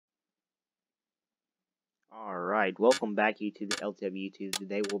Alright, welcome back to the LTW YouTube.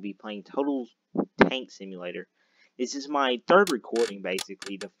 Today we'll be playing Total Tank Simulator. This is my third recording,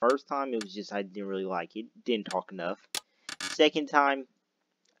 basically. The first time, it was just I didn't really like it. Didn't talk enough. Second time,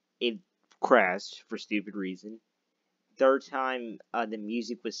 it crashed for stupid reason. Third time, the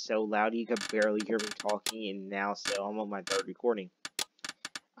music was so loud you could barely hear me talking, and now, so I'm on my third recording.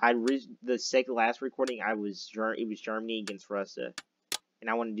 The last recording, it was Germany against Russia. And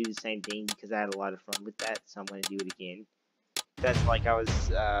I want to do the same thing because I had a lot of fun with that, so I'm going to do it again. That's like I was,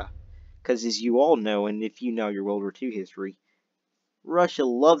 because as you all know, and if you know your World War II history, Russia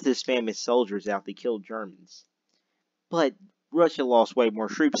loved to spam its soldiers out to kill Germans. But Russia lost way more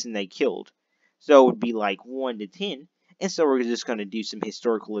troops than they killed. So it would be like 1 to 10. And so we're just going to do some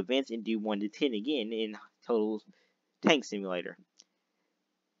historical events and do 1 to 10 again in Total Tank Simulator.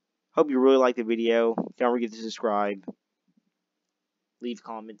 Hope you really like the video. Don't forget to subscribe. Leave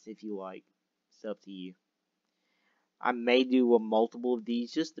comments if you like. It's up to you. I may do a multiple of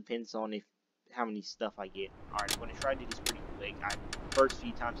these. Just depends on how many stuff I get. Alright, I'm going to try to do this pretty quick. First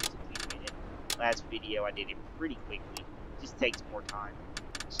few times it took me a minute. Last video I did it pretty quickly. Just takes more time.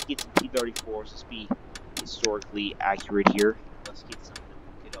 Let's get some T-34s. Let's be historically accurate here. Let's get some of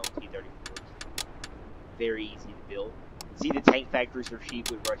the good old T-34s. Very easy to build. See, the tank factories are cheap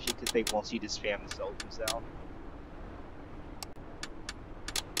with Russia because they want you to spam the soldiers out.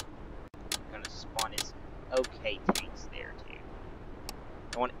 Spawn is okay tanks there too.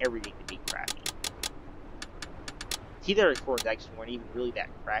 I want everything to be crappy. T-34s actually weren't even really that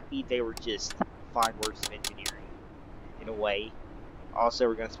crappy. They were just fine works of engineering in a way. Also,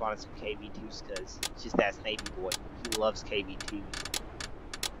 we're gonna spawn in some KV2s because just ask Navy boy. He loves KV2s.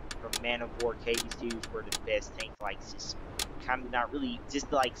 From Man of War, KV2s were the best tank. Like just kind of not really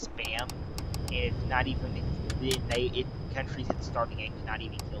just like spam, and it's not even countries at the starting end could not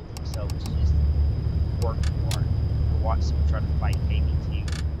even kill themselves. Just working hard to watch someone try to fight KV2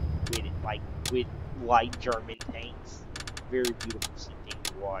 with light German tanks. Very beautiful thing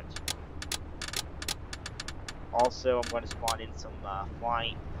to watch. Also, I'm going to spawn in some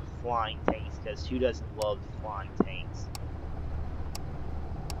flying tanks because who doesn't love flying tanks?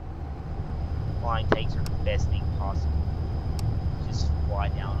 Flying tanks are the best thing possible. Just fly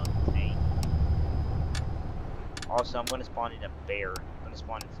down on the tank. Also, I'm going to spawn in a bear. I'm going to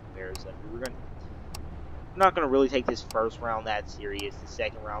spawn in some bears up here. I'm not going to really take this first round that serious. The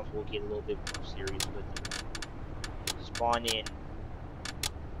second rounds we'll get a little bit more serious with them. Spawn in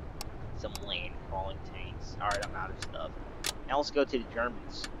some land crawling tanks. Alright, I'm out of stuff. Now let's go to the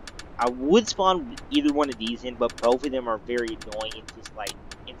Germans. I would spawn either one of these in, but both of them are very annoying and just like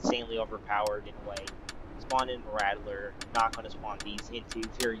insanely overpowered in a way. Spawn in Rattler. Not going to spawn these into.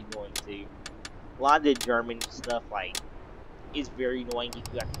 Very annoying too. A lot of the German stuff like is very annoying if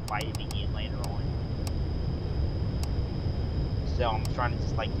you have to fight it again later on. So I'm trying to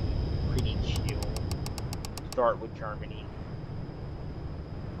just like do pretty chill. Start with Germany.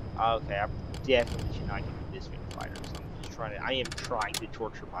 Okay, I definitely should not get this many fighters. I'm just I am trying to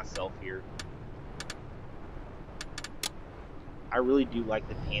torture myself here. I really do like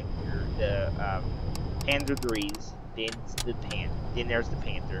the Panther, the Panzer IIIs, then there's the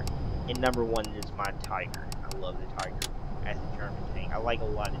Panther, and number 1 is my Tiger. I love the Tiger as a German tank. I like a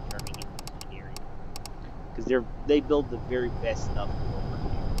lot of German engineering because they build the very best stuff in World War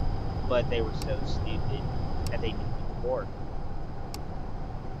II, but they were so stupid that they didn't war.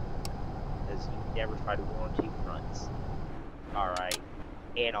 Because you never fight a war on 2 fronts. Alright.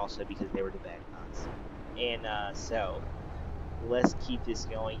 And also because they were the bad guys. And so let's keep this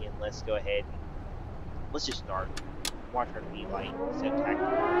going and let's go ahead and let's just start. Watch her be like so tactical.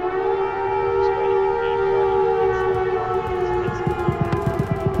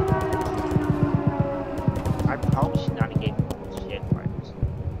 I probably should not have gave them shed fighters.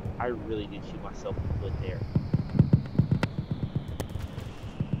 I really did shoot myself in the foot there.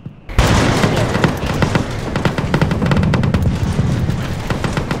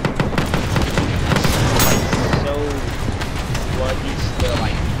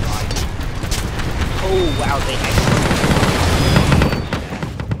 Oh wow, they actually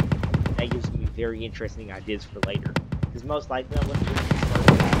that gives me very interesting ideas for later. Because most likely I'm going to do this first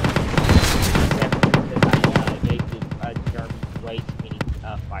except because I gave the Germans way too many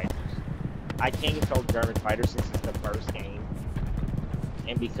fighters. I can't control German fighters since it's the first game.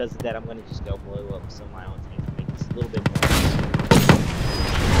 And because of that, I'm going to just go blow up some of my own tanks to make this a little bit more.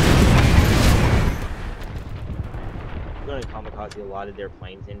 I'm going to kamikaze a lot of their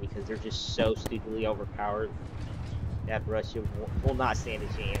planes in because they're just so stupidly overpowered that Russia will not stand a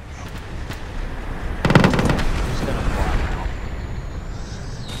chance. I'm just going to fly now.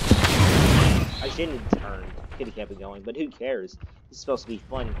 I shouldn't have turned. Could have kept it going, but who cares? It's supposed to be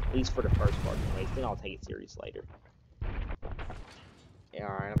fun, at least for the first part anyways. Then I'll take it serious later. Yeah,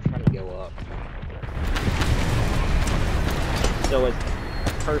 alright, I'm trying to go up. So it's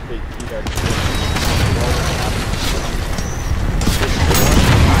perfect either rolling up.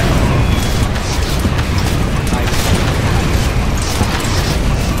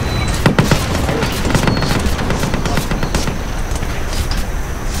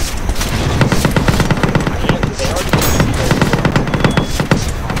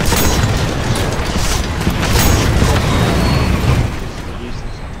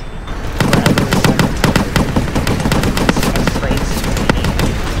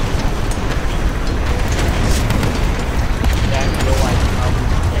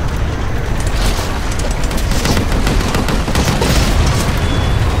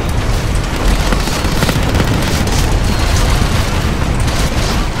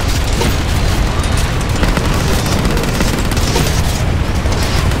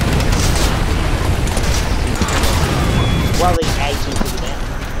 Well, they actually took it down.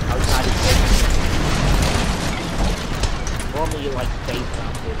 I was not expecting it. Normally, you like face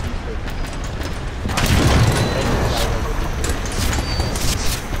down for these things.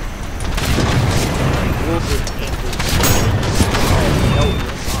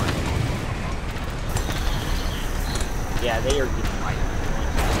 Yeah, they are getting light.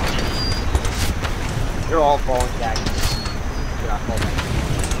 They're all falling back. They're not falling back.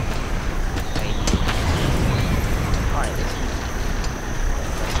 Alright, let's use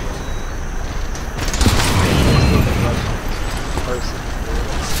person.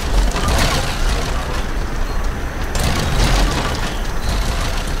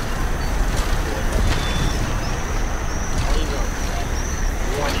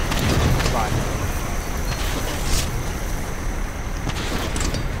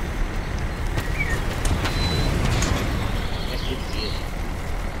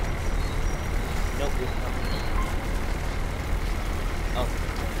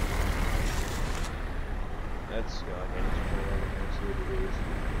 Let's go ahead and try it and see what it is.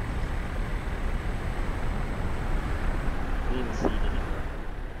 We didn't see it anymore.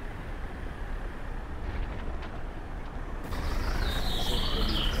 Seems to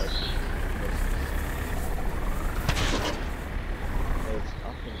be touching. Oh, it's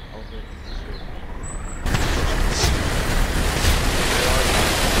up and over and straight.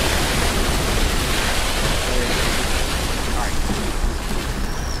 Alright.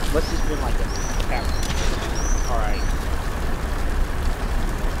 What's this been like a camera? Alright.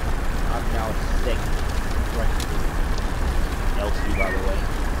 I'm now second. Right. LC, by the way.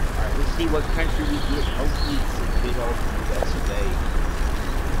 Alright, let's see what country we get. Hopefully it's a big old US today.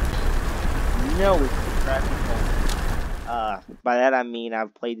 No, it's the crappy Polish. By that I mean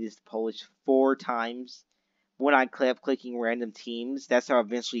I've played this Polish 4 times. When I kept clicking random teams, that's how I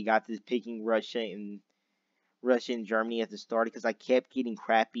eventually got to picking Russia and Germany at the start, because I kept getting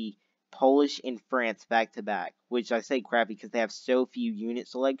crappy Polish and France back to back, which I say crappy because they have so few unit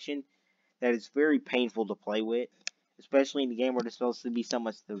selection that it's very painful to play with, especially in the game where there's supposed to be so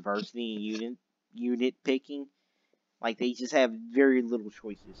much diversity in unit picking. Like, they just have very little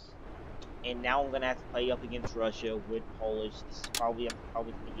choices. And now I'm gonna have to play up against Russia with Polish. This is I'm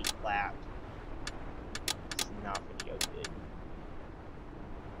probably gonna get clapped. It's not gonna go good.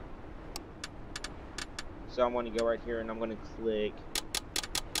 So I'm gonna go right here and I'm gonna click.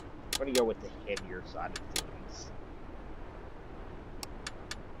 I'm going to go with the heavier side of things.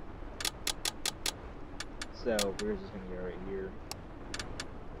 So, we're just going to go right here.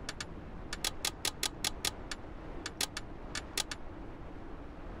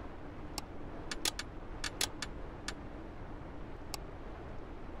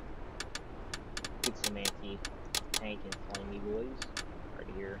 Get some anti-tank and flamey boys right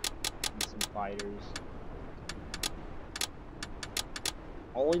here. And some fighters.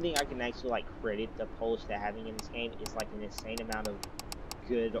 Only thing I can actually like credit the Polish to having in this game is like an insane amount of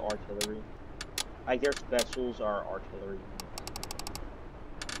good artillery. Like their specials are artillery.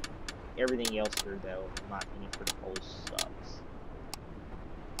 Everything else here, though, in my opinion, for the Polish sucks.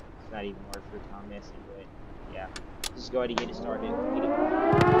 It's not even worth your time messing with. Yeah, just go ahead and get it started. Get it.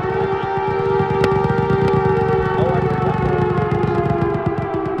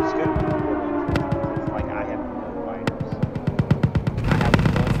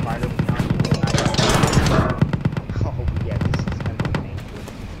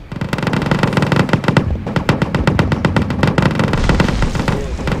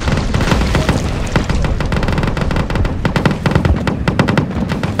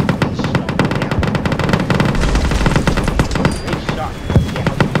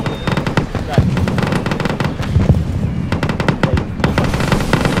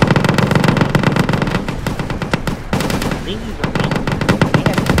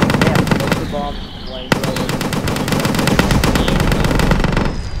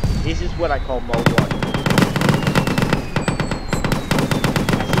 This is what I call mobile artillery.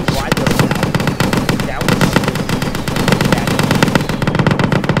 I see why they're out. That was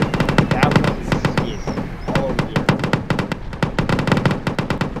that one's is all over here.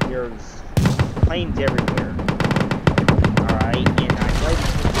 There's planes everywhere. Alright, and I know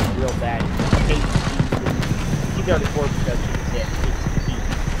this is real bad. Okay, T-34 production is at 16.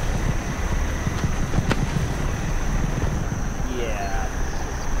 Yeah,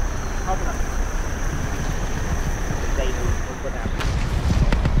 probably not. They will put out.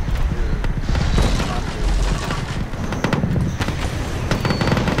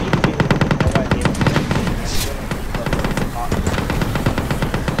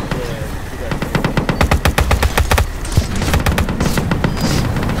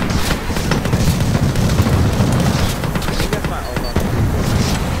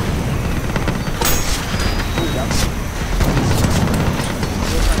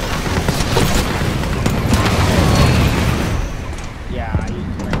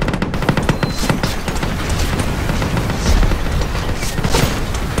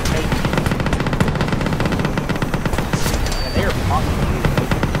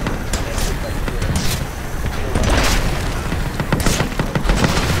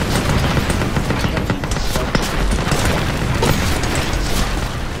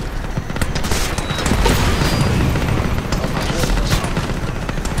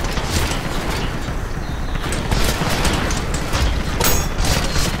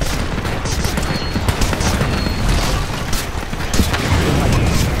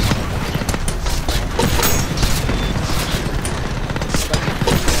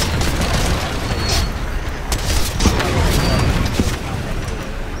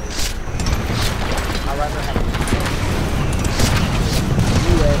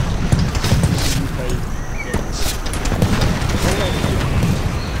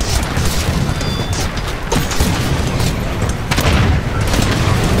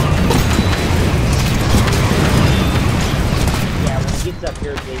 Up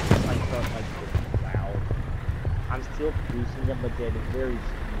here, they just like start like loud. I'm still producing them, but they're very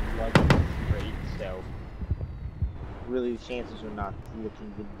sluggish straight, so really the chances are not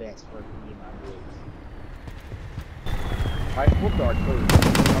looking the best for me and my boys. I hope the artillery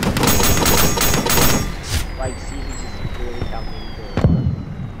like seeing just clearly how many there are.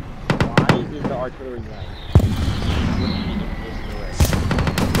 Why is the artillery line looking in this direction?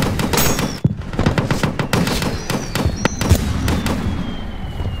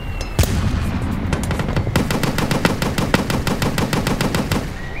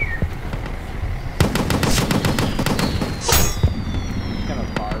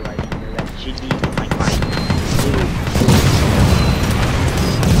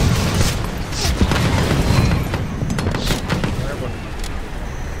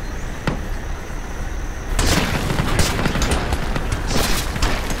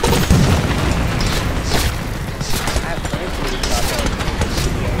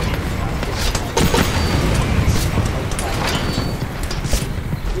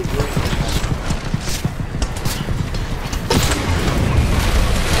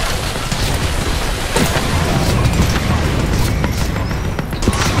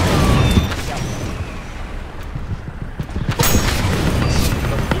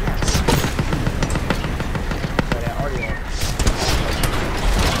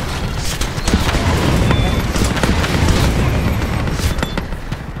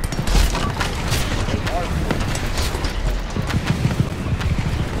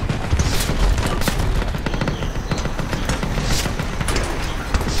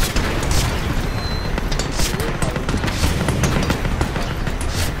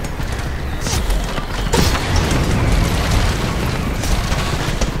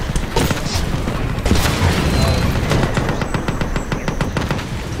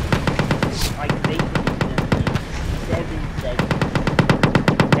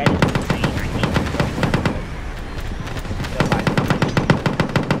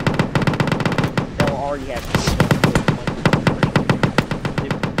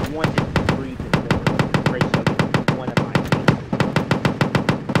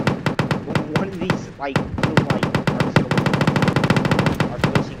 like feel like are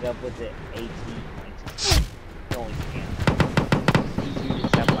pushing up with the AT points going in. These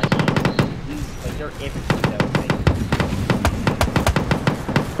units have like they're infantry though.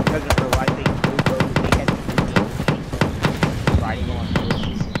 Because of their life, they had to be riding on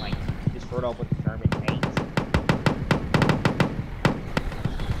horses and like just rode off with the German tanks.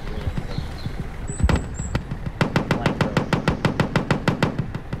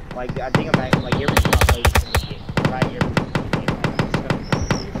 Like I think I'm at, like every time I play, right every time I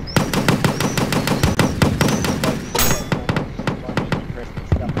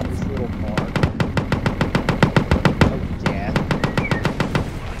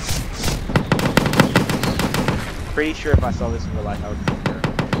pretty sure if I saw this in real life, I would kill her.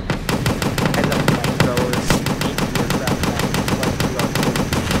 As a flamethrower into your trap pack, like you are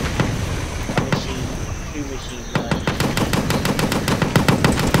a machine, two machine guns.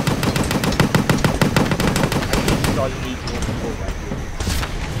 I think this is all you need to win the war right here.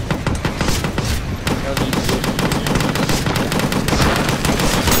 No need to do it.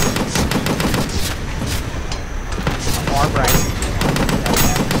 Arm right.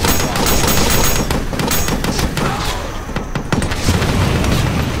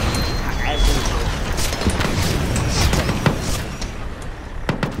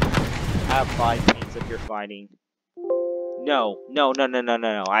 I have 5 minutes of your fighting. No.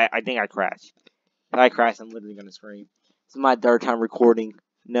 I think I crashed. If I crash, I'm literally gonna scream. This is my third time recording.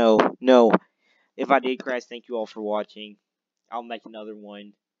 No. If I did crash, thank you all for watching. I'll make another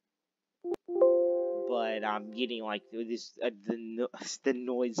one. But I'm getting like this the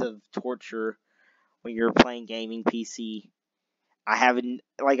noise of torture when you're playing gaming PC. I haven't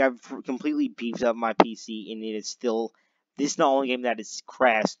I've completely beefed up my PC and it is still. This is the only game that has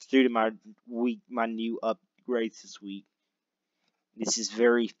crashed due to my new upgrades this week. This is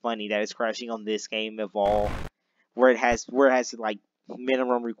very funny that it's crashing on this game of all, where it has like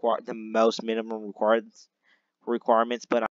the most minimum requirements, but